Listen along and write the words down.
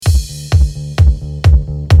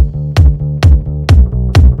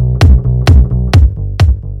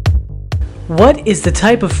What is the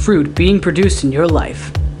type of fruit being produced in your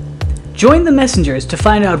life? Join the messengers to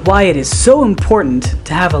find out why it is so important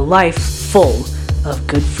to have a life full of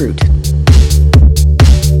good fruit.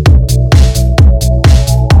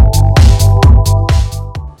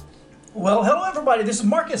 Well, hello everybody, this is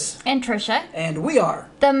Marcus. And Trisha. And we are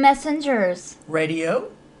The Messengers.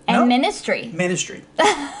 Radio. And Ministry. Ministry.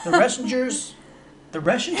 The Messengers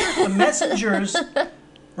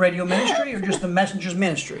Radio Ministry, or just the Messengers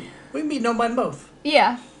Ministry? We can be known by both.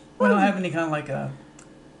 Yeah. We don't have any kind of like a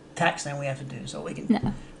tax thing we have to do, so we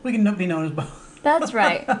can be known as both. That's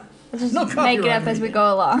right. Just No make it up as we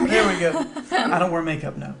go along. There we go. I don't wear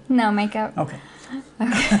makeup, no. No makeup. Okay.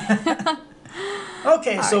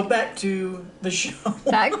 Okay, so back to the show.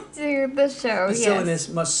 Back to the show, The silliness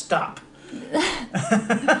must stop.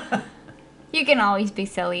 You can always be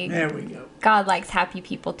silly. There we go. God likes happy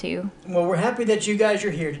people too. Well, we're happy that you guys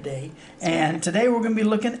are here today. And today we're going to be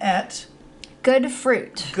looking at Good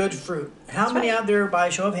fruit. good fruit. How many out there, by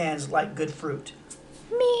a show of hands, like good fruit?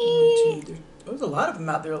 Me. There's a lot of them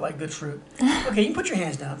out there that like good fruit. Okay, you can put your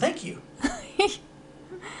hands down. Thank you.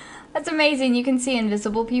 That's amazing. You can see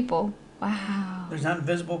invisible people. Wow. There's not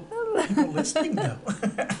invisible people listening, though.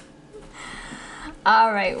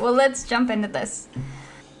 All right, well, let's jump into this.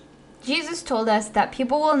 Jesus told us that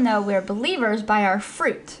people will know we're believers by our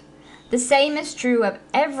fruit. The same is true of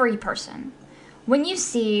every person. When you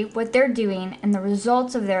see what they're doing and the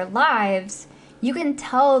results of their lives, you can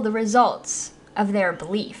tell the results of their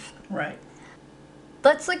belief. Right.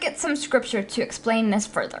 Let's look at some scripture to explain this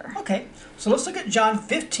further. Okay, so let's look at John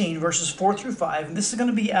 15, verses 4 through 5, and this is going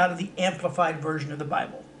to be out of the Amplified Version of the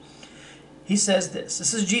Bible. He says this.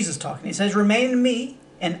 This is Jesus talking. He says, "Remain in me,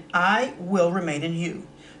 and I will remain in you.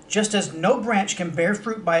 Just as no branch can bear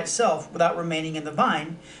fruit by itself without remaining in the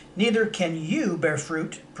vine, neither can you bear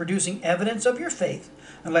fruit, producing evidence of your faith,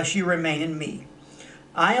 unless you remain in me.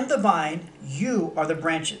 I am the vine, you are the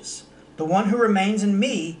branches. The one who remains in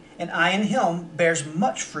me, and I in him, bears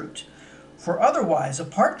much fruit. For otherwise,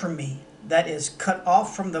 apart from me, that is, cut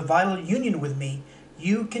off from the vital union with me,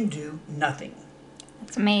 you can do nothing."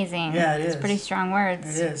 That's amazing. Yeah, it is. It's pretty strong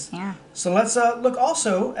words. It is. Yeah. So let's look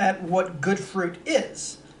also at what good fruit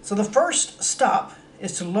is. So the first stop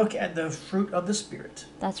is to look at the fruit of the Spirit.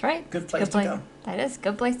 That's right. Good place to go. That is a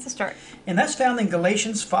good place to start. And that's found in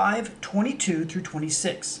Galatians 5:22 through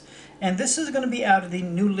 26. And this is going to be out of the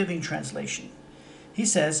New Living Translation. He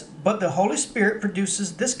says, "But the Holy Spirit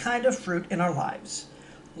produces this kind of fruit in our lives: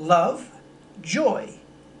 love, joy,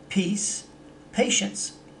 peace,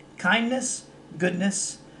 patience, kindness,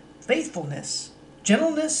 goodness, faithfulness,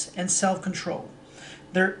 gentleness, and self-control.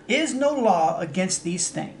 There is no law against these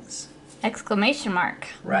things." Exclamation mark.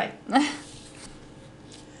 Right.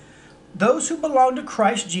 Those who belong to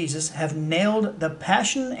Christ Jesus have nailed the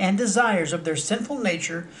passion and desires of their sinful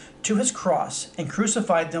nature to his cross and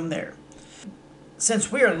crucified them there.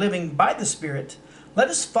 Since we are living by the Spirit, let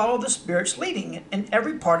us follow the Spirit's leading in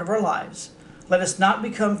every part of our lives. Let us not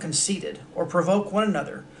become conceited or provoke one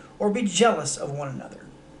another or be jealous of one another.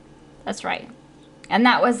 That's right. And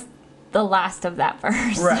that was the last of that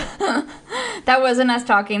verse. Right. That wasn't us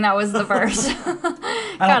talking, that was the verse.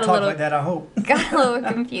 I don't talk like that, I hope. Got a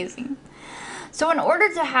little confusing. So in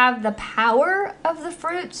order to have the power of the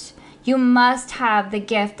fruits, you must have the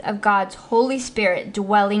gift of God's Holy Spirit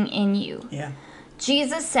dwelling in you. Yeah.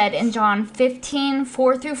 Jesus said in John 15,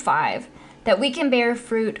 4 through 5, that we can bear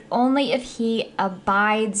fruit only if he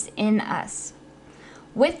abides in us.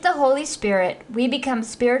 With the Holy Spirit, we become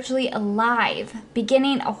spiritually alive,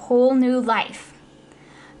 beginning a whole new life.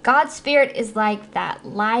 God's Spirit is like that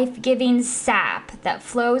life-giving sap that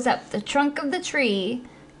flows up the trunk of the tree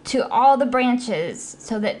to all the branches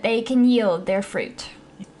so that they can yield their fruit.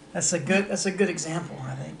 That's a good example,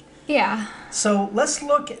 I think. Yeah. So let's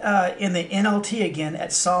look in the NLT again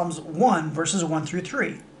at Psalms 1, verses 1 through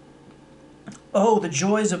 3. "Oh, the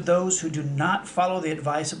joys of those who do not follow the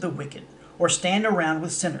advice of the wicked, or stand around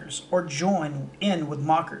with sinners, or join in with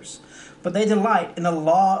mockers. But they delight in the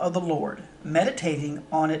law of the Lord, meditating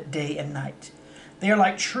on it day and night. They are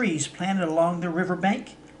like trees planted along the river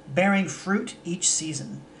bank, bearing fruit each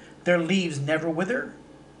season. Their leaves never wither,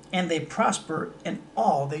 and they prosper in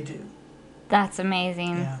all they do." That's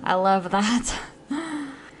amazing. Yeah. I love that.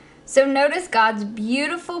 So notice God's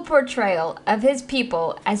beautiful portrayal of his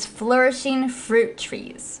people as flourishing fruit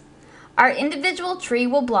trees. Our individual tree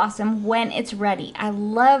will blossom when it's ready. I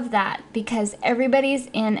love that because everybody's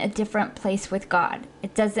in a different place with God.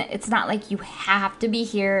 It's not like you have to be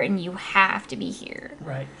here and you have to be here.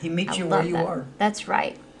 Right. He meets you I where love you that. are. That's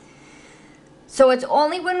right. So it's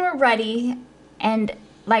only when we're ready and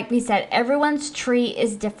like we said, everyone's tree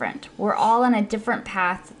is different. We're all on a different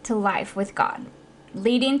path to life with God,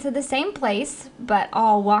 leading to the same place, but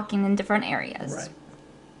all walking in different areas. Right.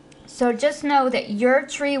 So just know that your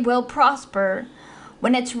tree will prosper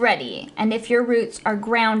when it's ready, and if your roots are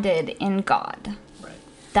grounded in God. Right.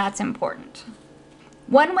 That's important.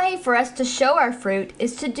 One way for us to show our fruit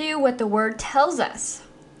is to do what the Word tells us.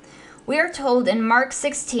 We are told in Mark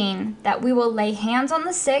 16 that we will lay hands on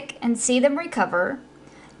the sick and see them recover,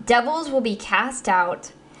 devils will be cast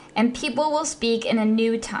out, and people will speak in a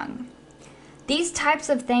new tongue. These types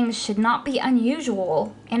of things should not be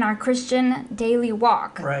unusual in our Christian daily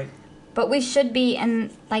walk. Right. But we should be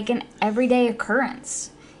an everyday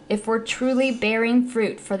occurrence if we're truly bearing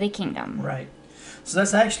fruit for the kingdom. Right. So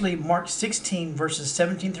that's actually Mark 16, verses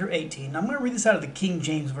 17 through 18. I'm going to read this out of the King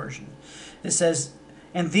James Version. It says,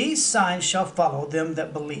 "And these signs shall follow them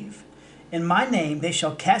that believe. In my name they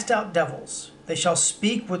shall cast out devils. They shall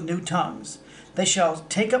speak with new tongues. They shall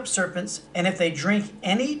take up serpents, and if they drink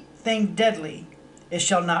anything deadly, it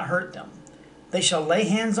shall not hurt them. They shall lay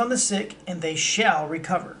hands on the sick, and they shall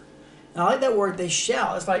recover." And I like that word, they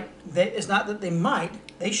shall. It's like, it's not that they might,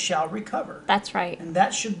 they shall recover. That's right. And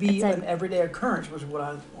that should be an everyday occurrence, which is what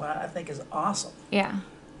I think is awesome. Yeah.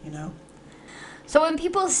 You know? So when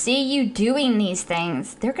people see you doing these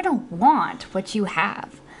things, they're going to want what you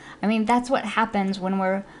have. I mean, that's what happens when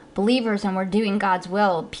we're believers and we're doing God's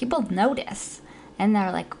will. People notice. And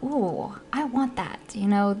they're like, ooh, I want that. You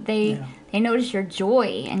know, they notice your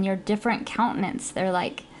joy and your different countenance. They're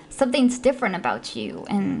like, something's different about you.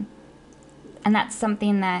 And that's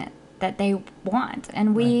something that they want.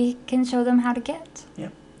 And we can show them how to get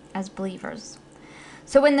as believers.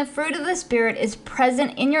 So when the fruit of the Spirit is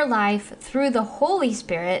present in your life through the Holy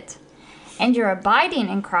Spirit and you're abiding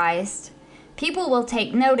in Christ, people will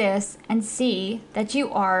take notice and see that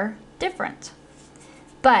you are different.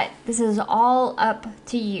 But this is all up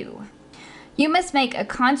to you. You must make a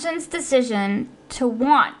conscious decision to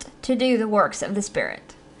want to do the works of the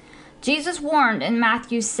Spirit. Jesus warned in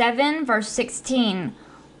Matthew 7, verse 16,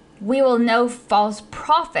 "We will know false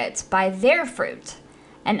prophets by their fruit,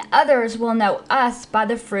 and others will know us by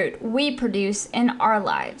the fruit we produce in our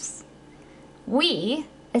lives." We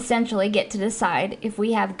essentially get to decide if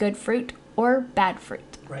we have good fruit or bad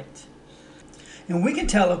fruit. Right. And we can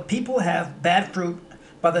tell if people have bad fruit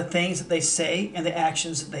by the things that they say and the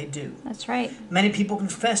actions that they do. That's right. Many people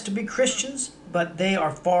confess to be Christians, but they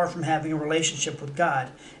are far from having a relationship with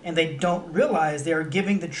God, and they don't realize they are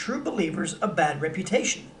giving the true believers a bad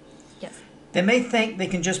reputation. Yes. They may think they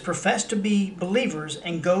can just profess to be believers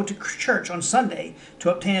and go to church on Sunday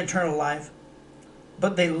to obtain eternal life,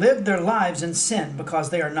 but they live their lives in sin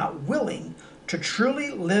because they are not willing to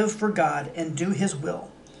truly live for God and do His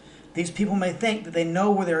will. These people may think that they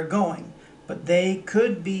know where they're going, but they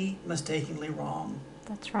could be mistakenly wrong.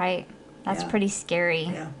 That's right. That's pretty scary.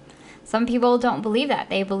 Yeah. Some people don't believe that.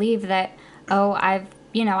 They believe that, oh, I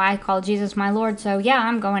call Jesus my Lord, so yeah,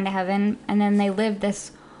 I'm going to heaven. And then they live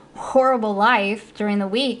this horrible life during the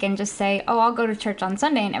week and just say, oh, I'll go to church on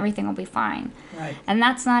Sunday and everything will be fine. Right. And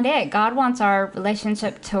that's not it. God wants our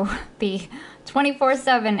relationship to be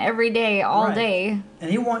 24/7 every day, all day.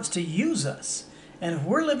 And He wants to use us. And if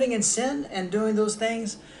we're living in sin and doing those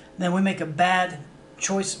things, then we make a bad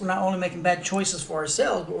choice. We're not only making bad choices for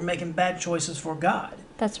ourselves, but we're making bad choices for God.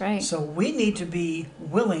 That's right. So we need to be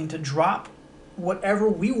willing to drop whatever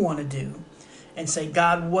we want to do and say,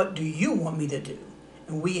 God, what do you want me to do?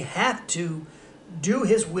 And we have to do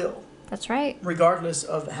His will. That's right. Regardless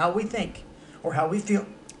of how we think or how we feel.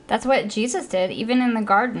 That's what Jesus did. Even in the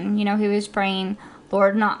garden, He was praying,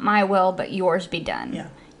 Lord, not my will, but yours be done.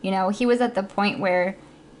 Yeah. He was at the point where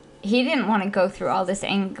He didn't want to go through all this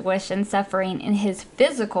anguish and suffering in His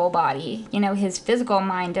physical body. His physical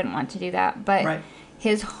mind didn't want to do that. But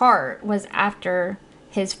His heart was after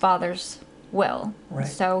His Father's will. Right.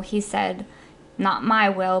 So He said, not my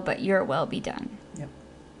will, but your will be done. Yep.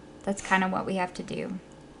 That's kind of what we have to do.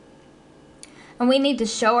 And we need to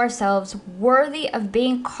show ourselves worthy of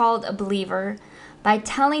being called a believer by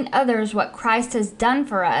telling others what Christ has done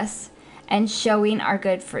for us and showing our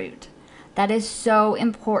good fruit. That is so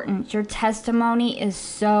important. Your testimony is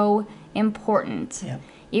so important. Yeah.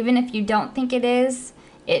 Even if you don't think it is,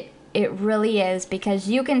 it really is, because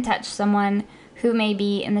you can touch someone who may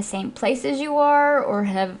be in the same place as you are or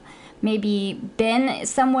have maybe been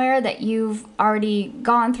somewhere that you've already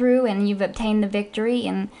gone through and you've obtained the victory,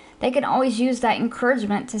 and they can always use that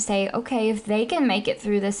encouragement to say, okay, if they can make it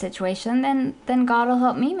through this situation, then God will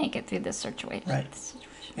help me make it through this situation. Right.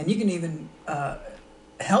 And you can even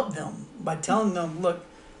help them by telling them, look,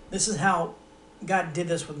 this is how God did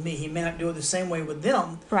this with me. He may not do it the same way with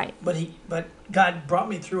them, Right. but God brought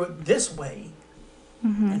me through it this way,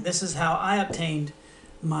 and this is how I obtained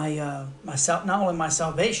my not only my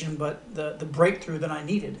salvation, but the breakthrough that I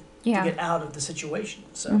needed Yeah. to get out of the situation.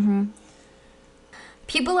 So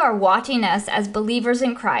People are watching us as believers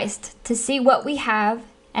in Christ to see what we have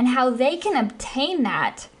and how they can obtain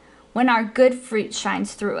that when our good fruit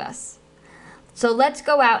shines through us. So let's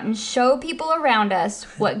go out and show people around us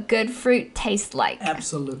what good fruit tastes like.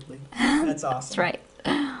 absolutely, that's awesome. That's right.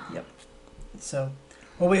 Yep. So,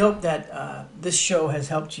 well, we hope that this show has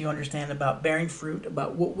helped you understand about bearing fruit,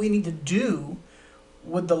 about what we need to do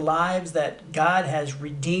with the lives that God has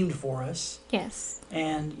redeemed for us. Yes.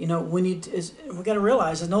 And we got to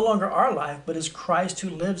realize it's no longer our life, but it's Christ who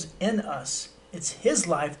lives in us. It's His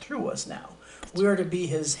life through us now. We are to be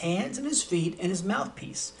His hands and His feet and His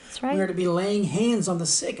mouthpiece. That's right. We are to be laying hands on the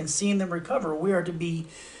sick and seeing them recover. We are to be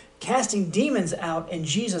casting demons out in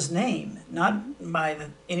Jesus' name, not by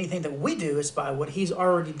anything that we do. It's by what He's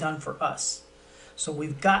already done for us. So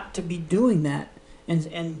we've got to be doing that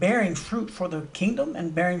and bearing fruit for the kingdom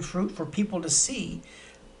and bearing fruit for people to see.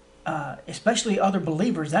 Especially other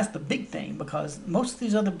believers, that's the big thing, because most of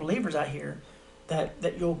these other believers out here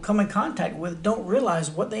that you'll come in contact with don't realize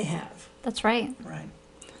what they have. That's right. Right.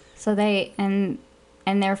 So they and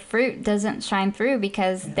their fruit doesn't shine through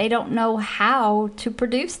because they don't know how to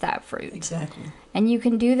produce that fruit. Exactly. And you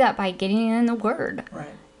can do that by getting in the Word Right.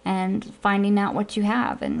 and finding out what you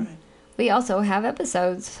have. And Right. we also have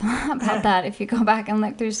episodes about that if you go back and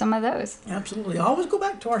look through some of those. Absolutely. Always go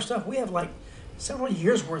back to our stuff. We have like several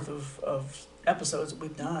years worth of episodes that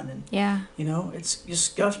we've done, and Yeah. it's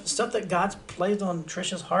just stuff that God's placed on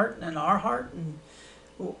Trisha's heart and our heart, and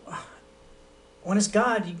when it's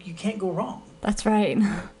God, you can't go wrong. That's right.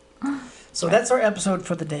 So that's our episode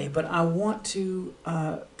for the day, but I want to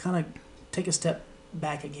kind of take a step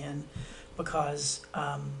back again, because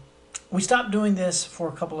we stopped doing this for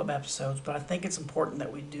a couple of episodes, but I think it's important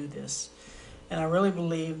that we do this, and I really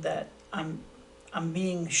believe that I'm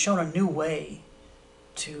being shown a new way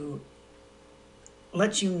to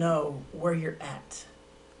let you know where you're at.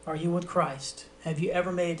 Are you with Christ? Have you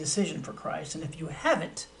ever made a decision for Christ? And if you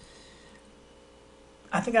haven't,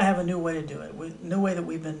 I think I have a new way to do it. New way that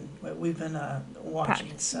we've been watching.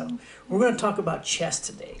 Practice. So we're going to talk about chess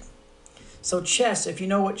today. So chess, if you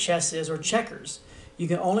know what chess is, or checkers, you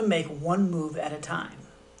can only make one move at a time.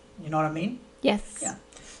 You know what I mean? Yes. Yeah.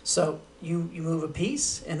 So you move a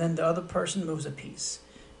piece, and then the other person moves a piece,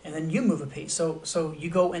 and then you move a piece. So you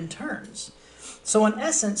go in turns. So in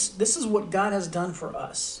essence, this is what God has done for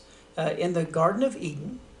us. In the Garden of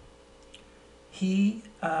Eden, He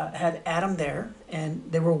had Adam there, and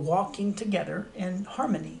they were walking together in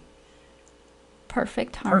harmony.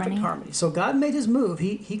 Perfect harmony. Perfect harmony. So God made His move.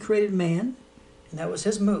 He created man, and that was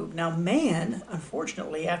His move. Now man,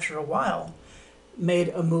 unfortunately, after a while, made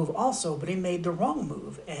a move also, but he made the wrong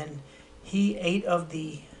move, and he ate of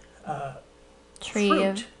the Tree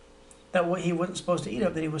fruit of that what he wasn't supposed to eat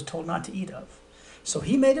of, that he was told not to eat of. So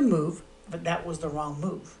he made a move, but that was the wrong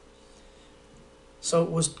move. So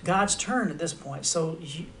it was God's turn at this point. So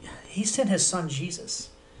He sent His Son Jesus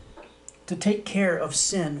to take care of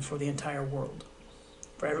sin for the entire world,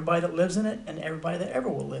 for everybody that lives in it and everybody that ever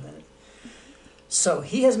will live in it. So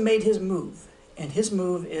He has made His move, and His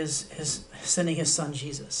move is sending His Son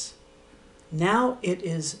Jesus. Now it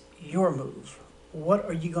is your move. What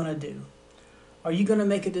are you going to do? Are you going to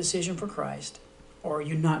make a decision for Christ, or are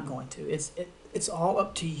you not going to? It's all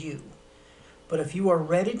up to you. But if you are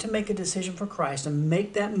ready to make a decision for Christ and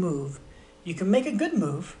make that move, you can make a good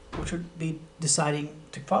move, which would be deciding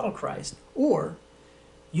to follow Christ, or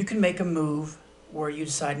you can make a move where you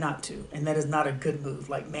decide not to, and that is not a good move,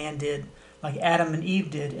 like man did, like Adam and Eve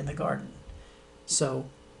did in the garden. So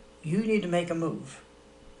you need to make a move.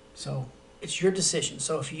 So it's your decision.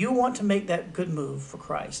 So if you want to make that good move for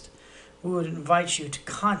Christ, we would invite you to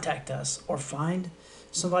contact us or find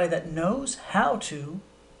somebody that knows how to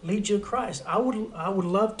lead you to Christ. I would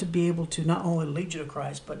love to be able to not only lead you to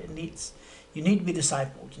Christ, but you need to be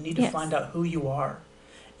discipled. You need to find out who you are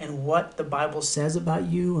and what the Bible says about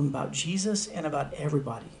you and about Jesus and about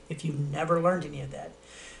everybody, if you've never learned any of that.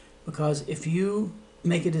 Because if you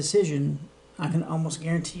make a decision, I can almost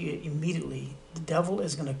guarantee you immediately the devil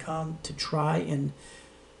is going to come to try and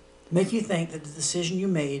make you think that the decision you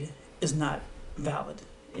made is not valid.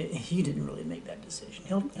 He didn't really make that decision.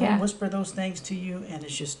 He'll whisper those things to you, and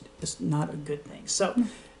it's not a good thing. So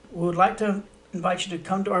we would like to invite you to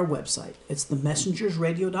come to our website. It's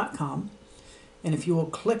themessengersradio.com. And if you will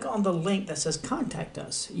click on the link that says contact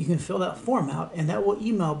us, you can fill that form out, and that will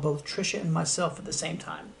email both Trisha and myself at the same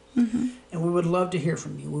time. And we would love to hear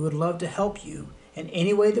from you. We would love to help you in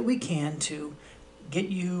any way that we can to get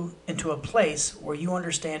you into a place where you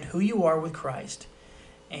understand who you are with Christ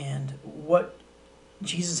and what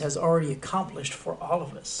Jesus has already accomplished for all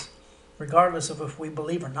of us, regardless of if we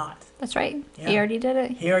believe or not. That's right. Yeah. He already did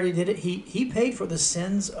it. He already did it. He paid for the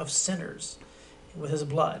sins of sinners with his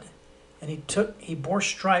blood. And he bore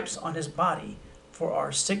stripes on his body for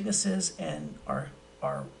our sicknesses and our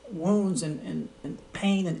wounds and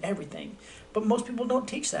pain and everything. But most people don't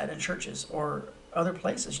teach that in churches or other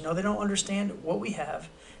places. They don't understand what we have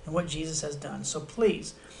and what Jesus has done. So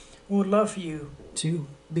please, we would love for you to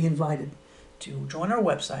be invited to join our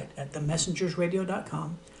website at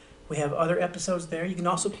themessengersradio.com. We have other episodes there. You can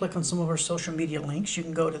also click on some of our social media links. You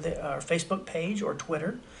can go to our Facebook page or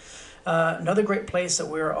Twitter. Another great place that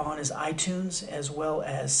we're on is iTunes as well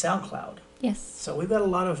as SoundCloud. Yes. So we've got a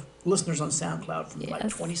lot of listeners on SoundCloud from like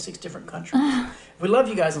Yes. 26 different countries. We love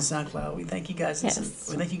you guys on SoundCloud. We thank you guys. Yes.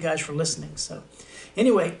 We thank you guys for listening. So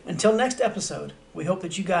anyway, until next episode, we hope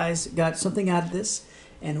that you guys got something out of this,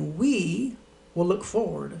 and we will look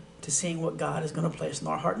forward to seeing what God is going to place in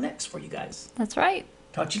our heart next for you guys. That's right.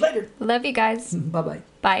 Talk to you later. Love you guys. Bye-bye.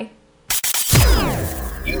 Bye.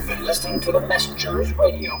 You've been listening to the Messengers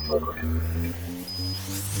Radio Program.